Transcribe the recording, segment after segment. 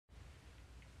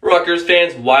Rutgers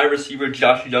fans, wide receiver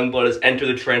Joshua Youngblood has entered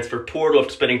the transfer portal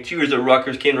after spending 2 years at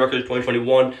Rutgers. Came to Rutgers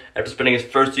 2021 after spending his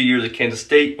first 2 years at Kansas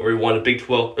State, where he won the Big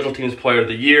 12 Special Teams Player of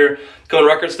the Year. Going to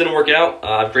Rutgers didn't work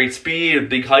out. Great speed, a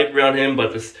big hype around him,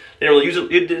 but just didn't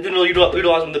really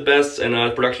utilize him the best, and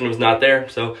his production was not there.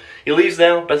 So he leaves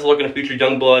now. Best of luck in the future,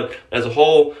 Youngblood. As a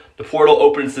whole, the portal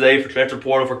opens today for transfer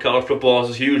portal for college football.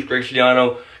 This is huge.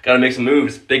 Graciano got to make some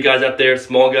moves. Big guys out there,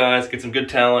 small guys, get some good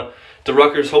talent to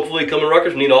Rutgers. Hopefully come to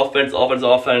Rutgers. We need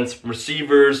offense,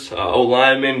 receivers,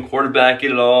 O-linemen, quarterback, get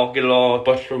it all as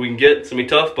much as we can get. It's going to be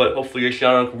tough, but hopefully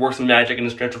Graciano can work some magic in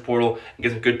this transfer portal and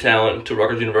get some good talent to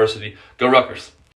Rutgers University. Go Rutgers.